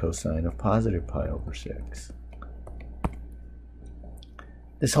as the cosine of positive pi over 6.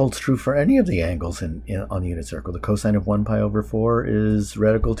 This holds true for any of the angles on the unit circle. The cosine of 1 pi over 4 is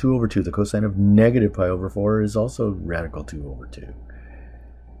radical 2 over 2. The cosine of negative pi over 4 is also radical 2 over 2.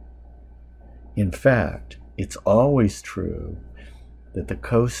 In fact, it's always true that the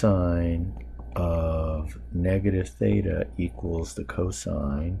cosine of negative theta equals the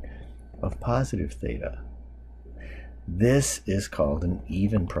cosine of positive theta. This is called an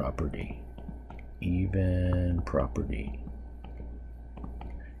even property. Even property.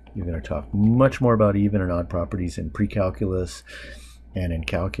 You're going to talk much more about even and odd properties in pre-calculus and in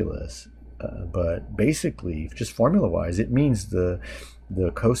calculus. But basically, just formula-wise, it means the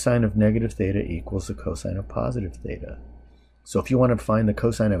cosine of negative theta equals the cosine of positive theta. So if you want to find the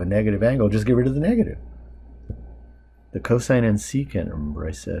cosine of a negative angle, just get rid of the negative. The cosine and secant, remember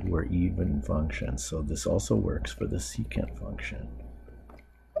I said, were even functions. So this also works for the secant function.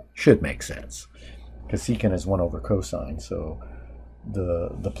 Should make sense, because secant is 1 over cosine, so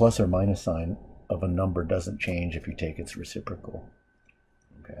the plus or minus sign of a number doesn't change if you take its reciprocal.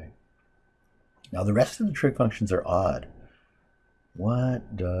 Okay. Now the rest of the trig functions are odd.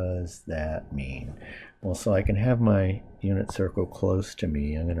 What does that mean? Well, so I can have my unit circle close to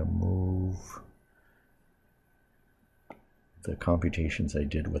me. I'm going to move the computations I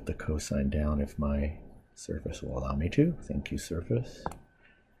did with the cosine down if my surface will allow me to. Thank you, surface.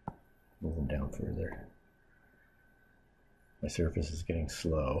 Move them down further. My surface is getting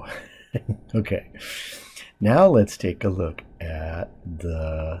slow. Okay, now let's take a look at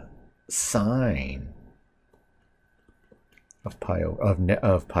the sine of pi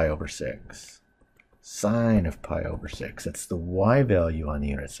over 6. Sine of pi over 6. That's the y value on the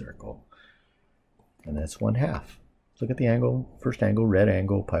unit circle, and that's 1/2. Look at the angle, first angle, red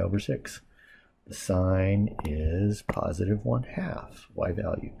angle, pi over 6. The sine is positive 1/2, y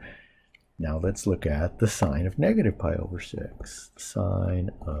value. Now let's look at the sine of negative pi over 6. The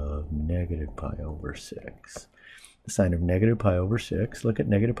sine of negative pi over 6. The sine of negative pi over 6. Look at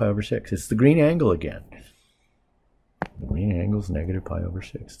negative pi over 6. It's the green angle again. The green angle is negative pi over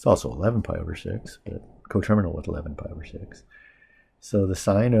 6. It's also 11 pi over 6, but coterminal with 11 pi over 6. So the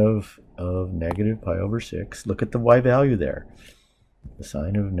sine of negative pi over 6, look at the y value there. The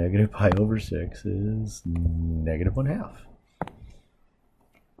sine of negative pi over 6 is negative 1/2.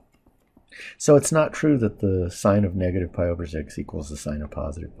 So it's not true that the sine of negative pi over 6 equals the sine of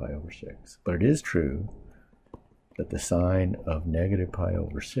positive pi over 6. But it is true that the sine of negative pi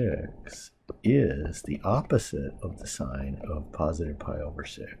over 6 is the opposite of the sine of positive pi over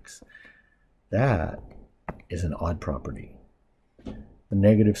 6. That is an odd property. The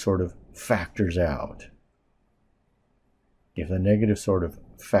negative sort of factors out. If the negative sort of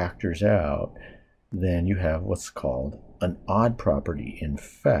factors out, then you have what's called an odd property. In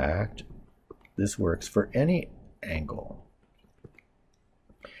fact, this works for any angle.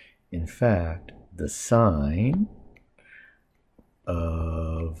 In fact, the sine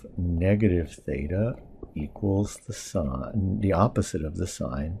of negative theta equals the opposite of the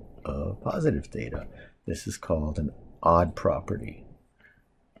sine of positive theta. This is called an odd property.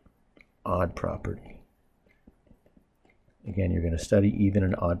 Odd property. Again, you're going to study even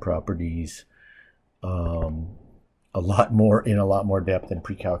and odd properties a lot more depth in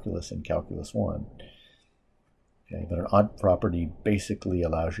pre-calculus and calculus 1. Okay, but an odd property basically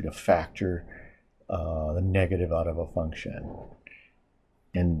allows you to factor the negative out of a function.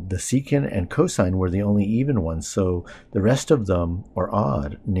 And the secant and cosine were the only even ones, so the rest of them are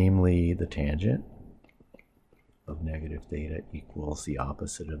odd, namely the tangent of negative theta equals the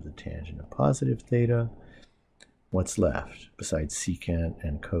opposite of the tangent of positive theta. What's left besides secant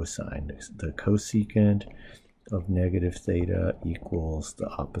and cosine? The cosecant of negative theta equals the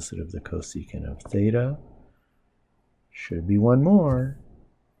opposite of the cosecant of theta. Should be one more.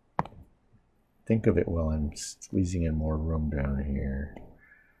 Think of it while I'm squeezing in more room down here.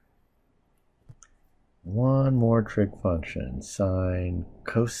 One more trig function. Sine,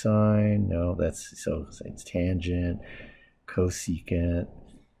 cosine, no, so it's tangent, cosecant,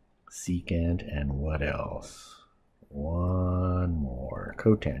 secant, and what else? One more.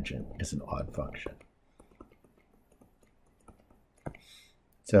 Cotangent is an odd function.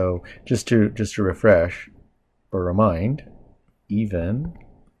 So just to refresh or remind, even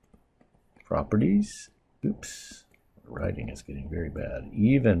properties, oops, writing is getting very bad.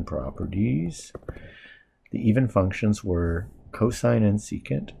 Even properties, the even functions were cosine and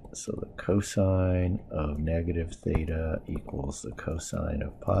secant. So the cosine of negative theta equals the cosine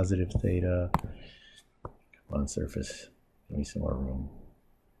of positive theta. Come on, surface, give me some more room.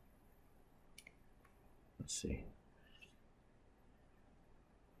 Let's see.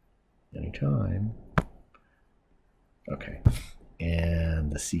 Anytime. Okay.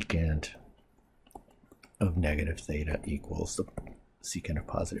 And the secant of negative theta equals the secant of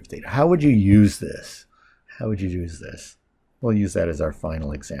positive theta. How would you use this? How would you use this? We'll use that as our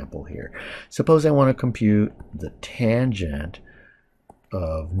final example here. Suppose I want to compute the tangent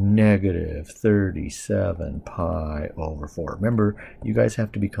of negative 37 pi over 4. Remember, you guys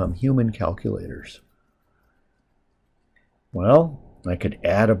have to become human calculators. Well, I could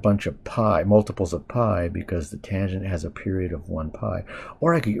add a bunch of pi, multiples of pi, because the tangent has a period of 1 pi.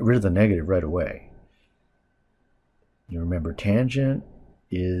 Or I could get rid of the negative right away. You remember, tangent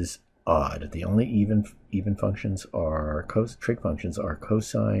is odd. The only even functions are, trig functions are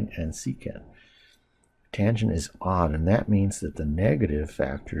cosine and secant. Tangent is odd, and that means that the negative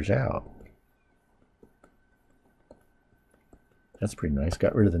factors out. That's pretty nice.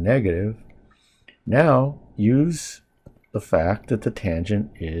 Got rid of the negative. Now, use the fact that the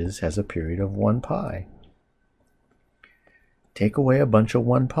tangent has a period of 1 pi. Take away a bunch of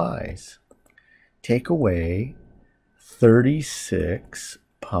 1 pi's. Take away 36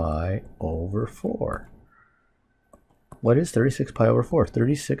 pi over 4. What is 36 pi over 4?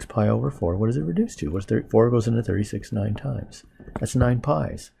 36 pi over 4, what does it reduce to? 4 goes into 36 9 times. That's 9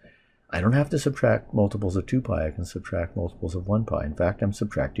 pi's. I don't have to subtract multiples of 2 pi. I can subtract multiples of 1 pi. In fact, I'm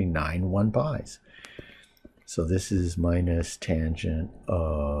subtracting 9 1 pi's. So this is minus tangent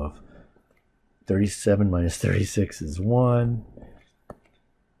of 37 minus 36 is 1.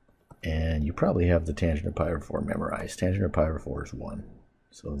 And you probably have the tangent of pi over 4 memorized. Tangent of pi over 4 is 1.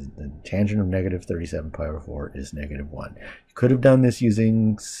 So the tangent of negative 37 pi over 4 is negative 1. You could have done this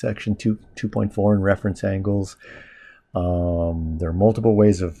using section 2.4 in reference angles. There are multiple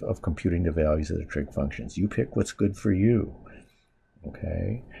ways of computing the values of the trig functions. You pick what's good for you.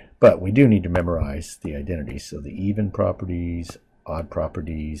 Okay, but we do need to memorize the identities. So the even properties, odd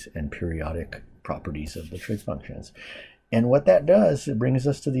properties, and periodic properties of the trig functions. And what that does, it brings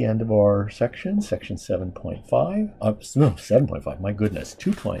us to the end of our section 7.5. No, 7.5, my goodness,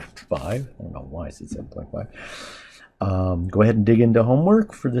 2.5. I don't know why I said 7.5. Go ahead and dig into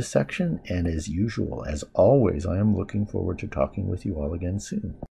homework for this section. And as usual, as always, I am looking forward to talking with you all again soon.